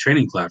a great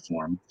training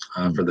platform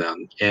for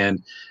them.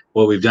 And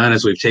what we've done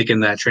is we've taken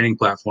that training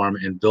platform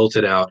and built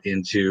it out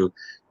into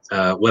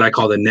what I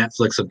call the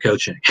Netflix of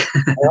coaching.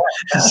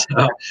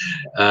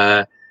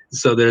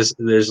 So there's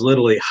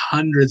literally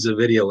hundreds of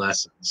video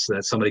lessons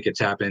that somebody could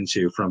tap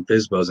into, from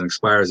FSBOs and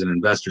expires and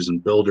investors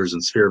and builders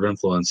and sphere of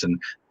influence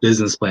and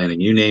business planning,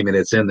 you name it,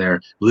 it's in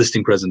there,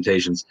 listing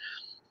presentations.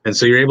 And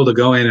so you're able to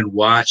go in and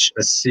watch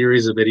a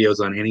series of videos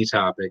on any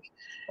topic.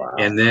 Wow.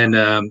 And then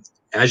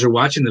as you're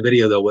watching the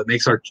video, though, what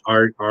makes our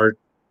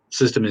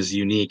system is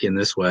unique in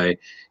this way,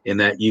 in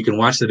that you can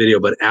watch the video,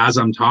 but as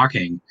I'm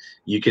talking,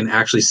 you can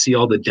actually see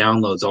all the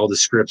downloads, all the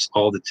scripts,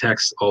 all the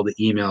texts, all the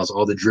emails,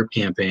 all the drip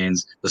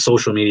campaigns, the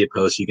social media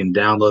posts. You can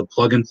download,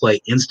 plug and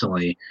play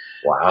instantly.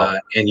 Wow.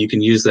 And you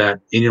can use that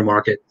in your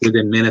market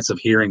within minutes of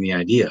hearing the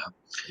idea.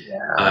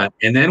 Yeah.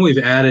 And then we've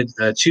added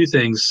three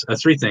things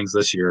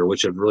this year,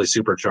 which have really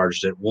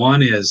supercharged it.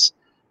 One is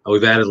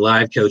we've added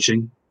live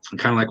coaching,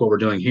 kind of like what we're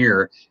doing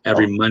here,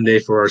 every Monday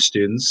for our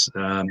students.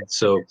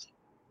 So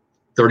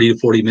 30 to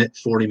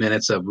 40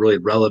 minutes of really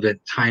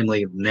relevant,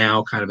 timely,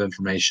 now kind of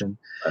information.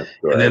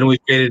 And then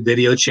we've created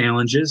video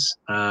challenges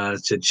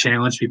to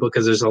challenge people,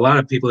 because there's a lot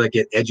of people that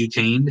get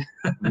edutained.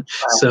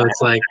 So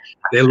it's like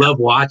they love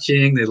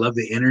watching, they love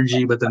the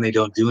energy, but then they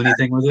don't do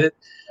anything with it.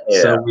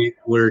 Yeah. So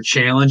we're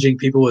challenging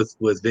people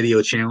with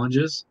video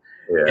challenges.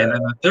 Yeah. And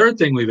then the third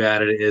thing we've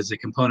added is a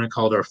component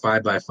called our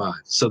 5x5.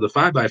 So the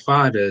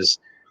 5x5 is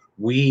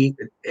we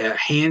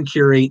hand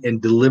curate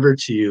and deliver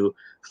to you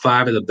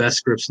 5 of the best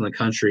scripts in the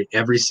country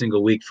every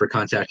single week for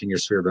contacting your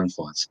sphere of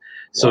influence.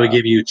 So we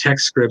give you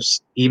text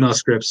scripts, email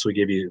scripts, we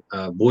give you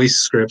voice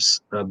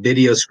scripts,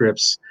 video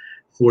scripts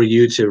for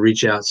you to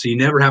reach out. So you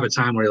never have a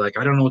time where you're like,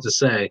 I don't know what to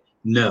say.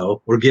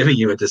 No, we're giving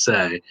you what to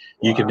say.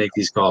 You can make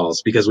these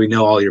calls, because we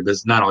know all your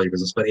business, not all your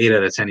business, but 8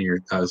 out of 10 of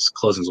your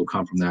closings will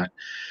come from that.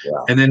 Yeah.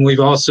 And then we've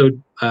also,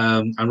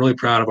 I'm really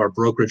proud of our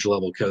brokerage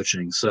level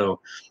coaching.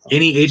 So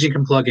any agent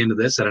can plug into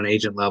this at an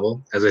agent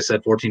level, as I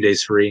said, 14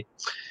 days free.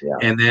 Yeah.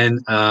 And then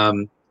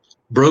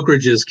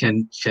brokerages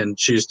can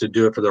choose to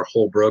do it for their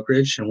whole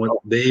brokerage. And what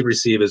they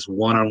receive is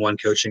one-on-one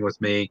coaching with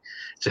me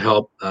to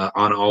help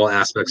on all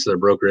aspects of their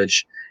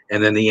brokerage.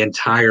 And then the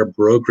entire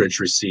brokerage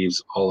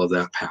receives all of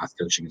that path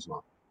coaching as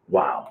well.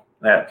 Wow,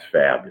 that's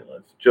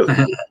fabulous.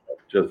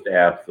 Just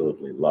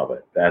absolutely love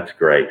it. That's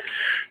great.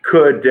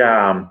 Could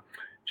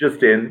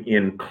just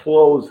in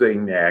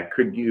closing that,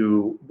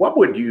 what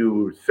would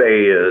you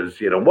say is,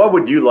 what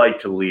would you like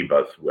to leave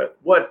us with?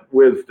 What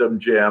wisdom,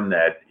 Jim,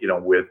 that,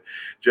 with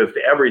just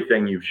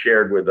everything you've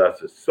shared with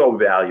us is so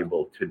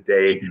valuable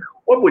today.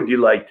 What would you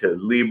like to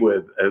leave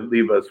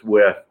us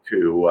with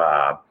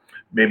to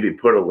maybe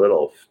put a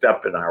little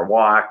step in our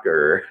walk,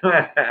 or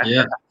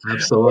Yeah,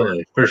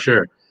 absolutely, for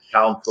sure.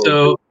 Counsel.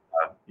 So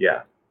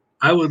yeah,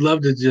 I would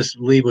love to just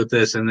leave with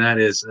this, and that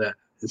is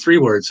 3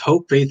 words: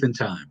 hope, faith, and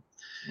time.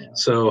 Yeah.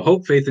 So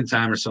hope, faith, and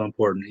time are so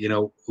important.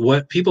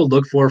 What people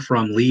look for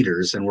from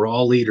leaders, and we're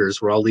all leaders,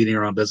 we're all leading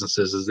our own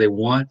businesses, is they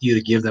want you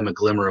to give them a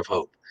glimmer of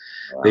hope.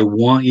 Wow. They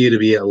want you to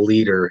be a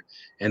leader.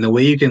 And the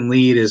way you can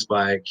lead is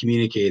by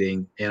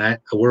communicating. And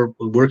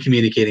we're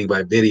communicating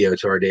by video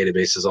to our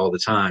databases all the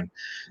time.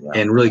 Yeah.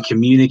 And really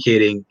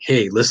communicating,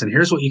 hey, listen,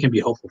 here's what you can be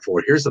hopeful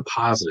for. Here's the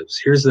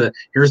positives. Here's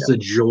the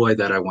joy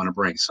that I want to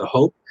bring. So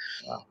hope.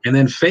 Wow. And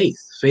then faith.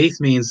 Faith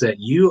means that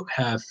you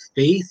have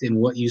faith in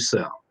what you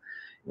sell.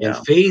 Yeah. And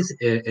faith,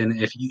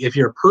 and if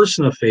you're a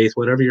person of faith,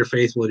 whatever your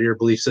faith, whatever your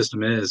belief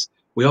system is,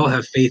 We all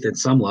have faith at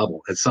some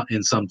level,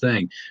 in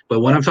something. But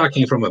when I'm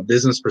talking from a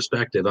business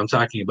perspective, I'm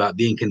talking about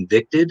being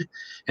convicted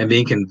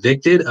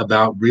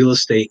about real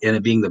estate and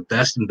it being the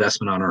best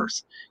investment on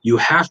earth. You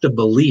have to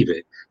believe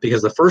it,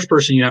 because the first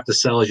person you have to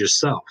sell is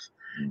yourself.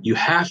 You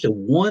have to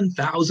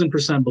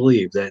 1000%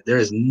 believe that there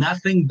is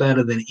nothing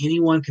better than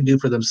anyone can do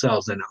for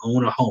themselves than to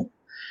own a home.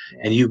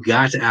 And you've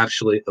got to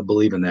actually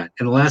believe in that.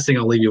 And the last thing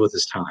I'll leave you with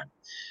is time.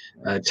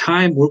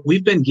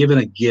 We've been given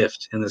a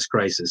gift in this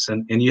crisis,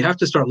 and you have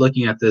to start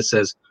looking at this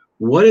as,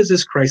 what is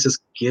this crisis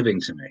giving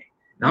to me?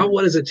 Not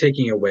what is it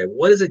taking away?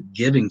 What is it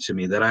giving to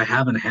me that I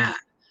haven't had?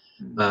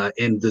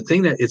 And the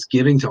thing that it's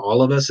giving to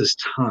all of us is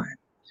time.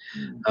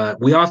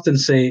 We often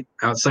say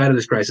outside of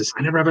this crisis,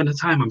 I never have enough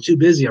time. I'm too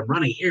busy. I'm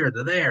running here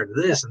to there, to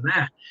this and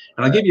that.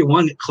 And I'll give you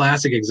one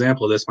classic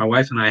example of this. My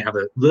wife and I have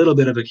a little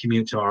bit of a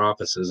commute to our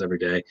offices every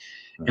day.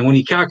 And when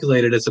you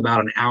calculate it, it's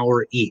about an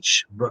hour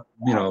each, but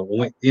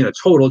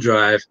total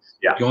drive,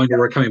 going to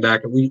work, coming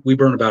back. We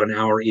burn about an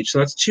hour each. So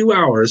that's 2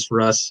 hours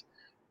for us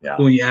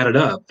when you add it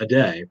up a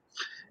day.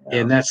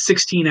 And that's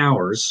 16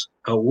 hours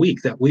a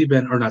week that we've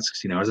been, or not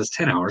 16 hours, that's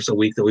 10 hours a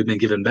week that we've been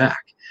given back.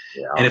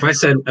 And if I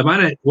said,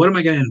 what am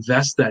I going to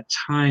invest that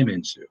time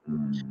into?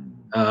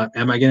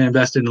 Am I going to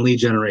invest in lead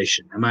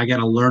generation? Am I going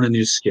to learn a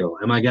new skill?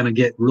 Am I going to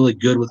get really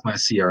good with my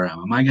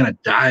CRM? Am I going to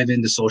dive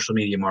into social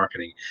media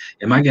marketing?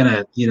 Am I going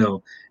to,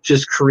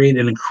 just create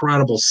an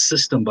incredible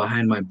system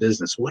behind my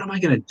business? What am I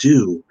going to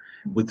do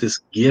with this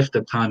gift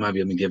of time I've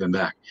been given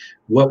back?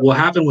 What will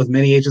happen with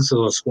many agents is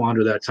they'll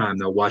squander that time.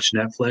 They'll watch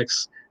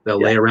Netflix. They'll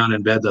lay around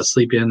in bed. They'll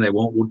sleep in. They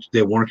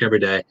work every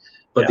day.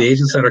 But the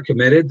agents that are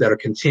committed, that are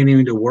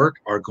continuing to work,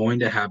 are going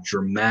to have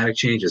dramatic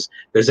changes.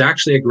 There's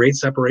actually a great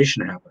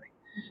separation happening.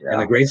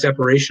 And the great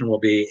separation will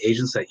be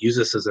agents that use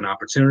this as an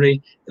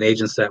opportunity and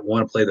agents that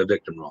want to play the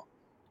victim role.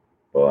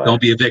 Don't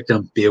be a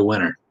victim, be a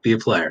winner, be a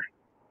player.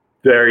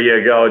 There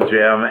you go,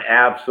 Jim.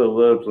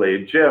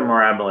 Absolutely. Jim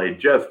Remley,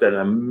 just an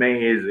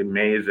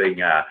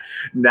amazing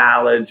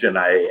knowledge. And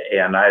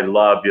I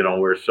love,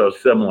 we're so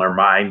similar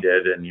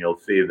minded, and you'll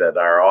see that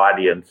our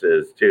audience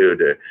is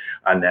too,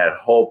 on that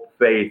hope,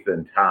 faith,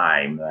 and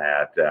time,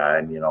 and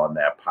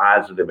that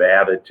positive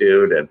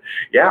attitude. And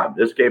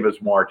this gave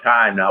us more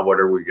time. Now, what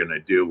are we going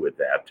to do with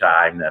that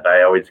time? That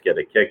I always get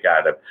a kick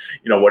out of,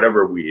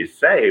 whatever we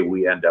say,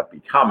 we end up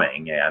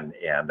becoming, and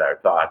our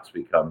thoughts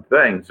become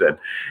things.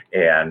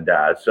 And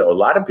so a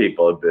lot of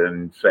people have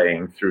been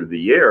saying through the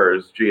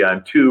years, gee,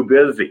 I'm too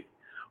busy,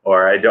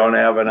 or I don't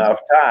have enough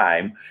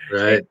time.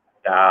 Right.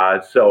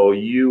 So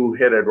you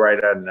hit it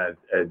right on the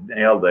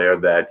nail there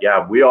that,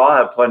 we all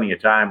have plenty of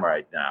time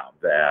right now,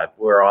 that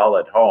we're all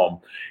at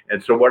home.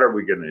 And so what are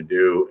we going to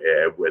do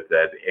with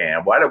it?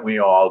 And why don't we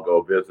all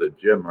go visit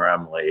Jim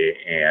Remley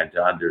and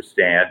to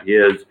understand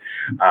his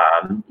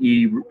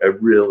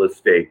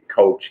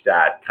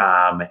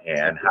erealestatecoach.com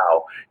and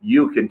how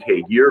you can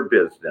take your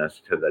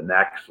business to the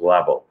next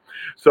level.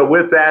 So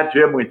with that,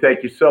 Jim, we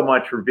thank you so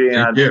much for being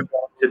on the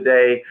show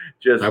today.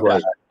 Just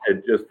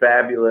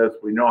fabulous.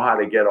 We know how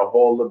to get a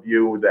hold of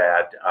you,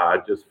 that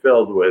just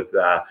filled with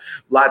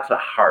lots of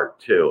heart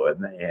too,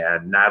 and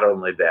not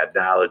only that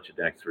knowledge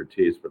and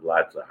expertise, but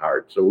lots of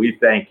heart. So we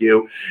thank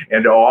you,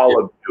 and to all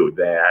of you,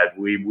 that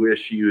we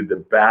wish you the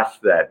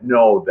best, that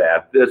know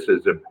that this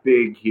is a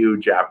big,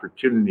 huge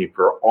opportunity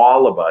for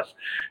all of us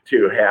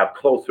to have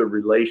closer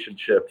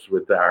relationships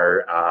with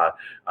our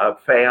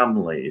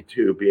family,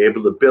 to be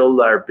able to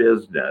build our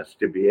business,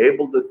 to be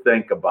able to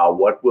think about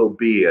what will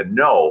be, and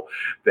know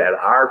that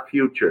our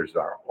futures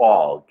are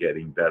all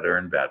getting better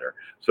and better.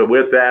 So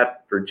with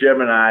that, for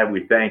Jim and I,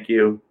 we thank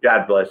you.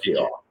 God bless you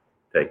all.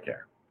 Take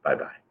care.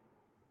 Bye-bye.